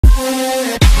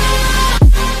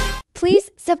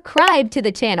Please subscribe to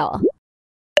the channel.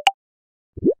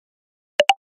 You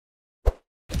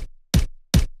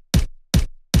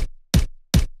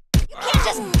can't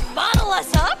just bottle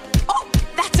us up. Oh,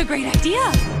 that's a great idea.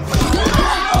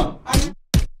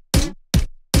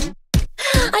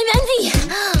 I'm envy.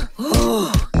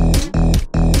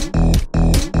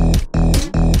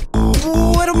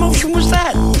 What emotion was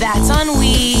that? That's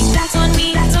ennui. That's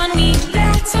ennui. That's ennui.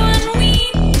 That's ennui.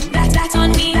 That's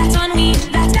ennui. That's ennui.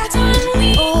 That's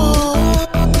ennui.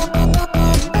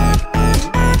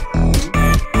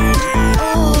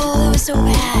 Oh, that was so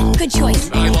bad. Good choice.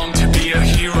 I long to be a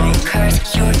hero.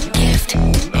 Curse your gift.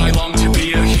 I long to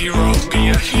be a hero. Be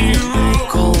a hero.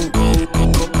 Go, go, go,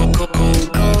 go, go, go, go.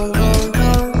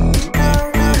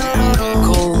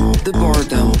 Go, the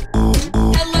boredom.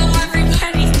 Hello,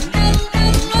 everybody.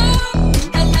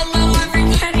 Hello,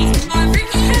 everybody.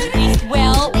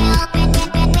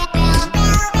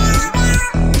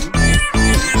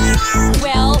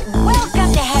 Well,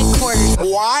 welcome to headquarters.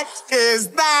 What is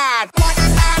that? What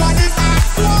is that? What is that?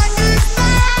 What is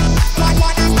that?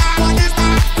 What is that? What is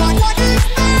that? What is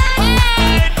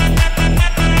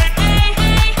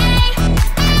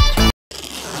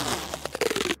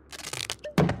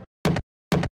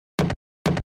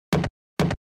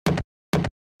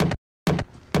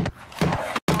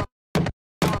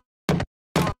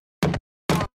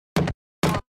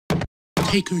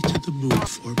Take her to the moon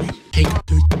for me. Take her,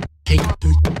 take her, take her,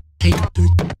 take her,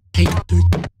 take her,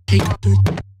 take her,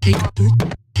 take her,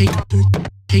 take her,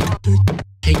 take her,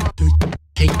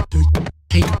 take her,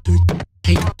 take her,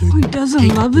 take her. He doesn't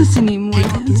love us anymore.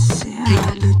 That's sad.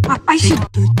 I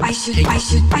should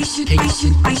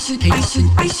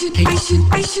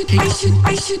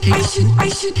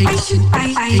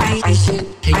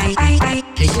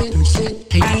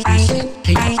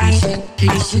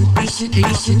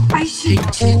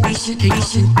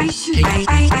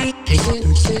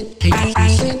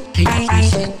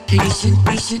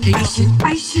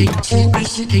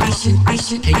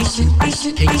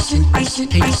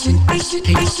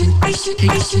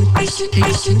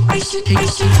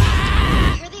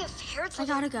I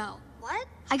gotta go. What?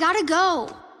 I gotta go.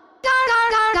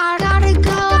 Gotta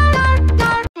go.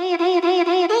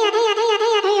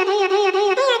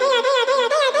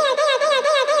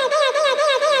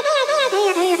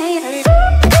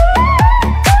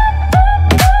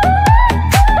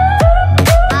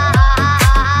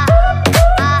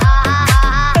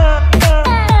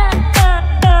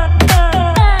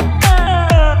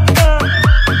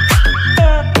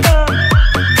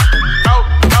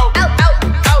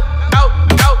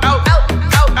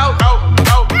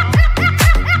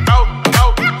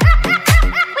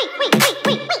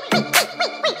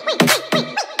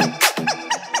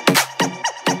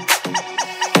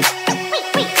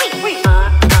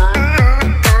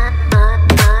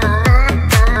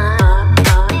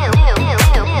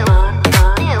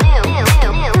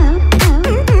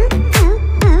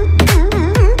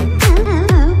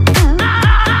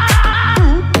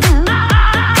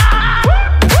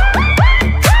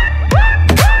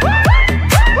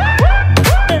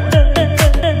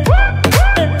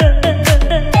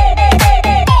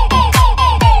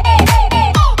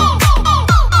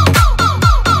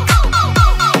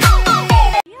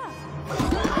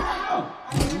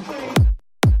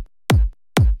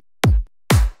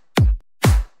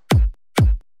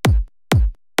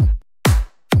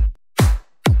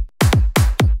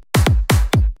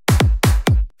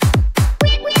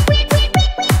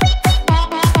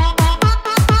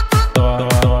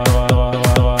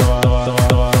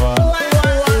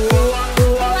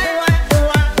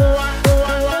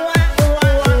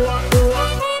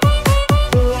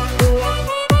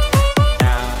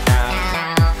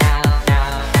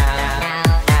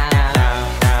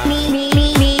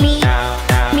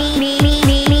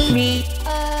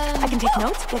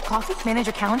 Get coffee, manage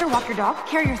your calendar, walk your dog,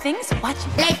 carry your things, watch.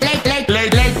 Late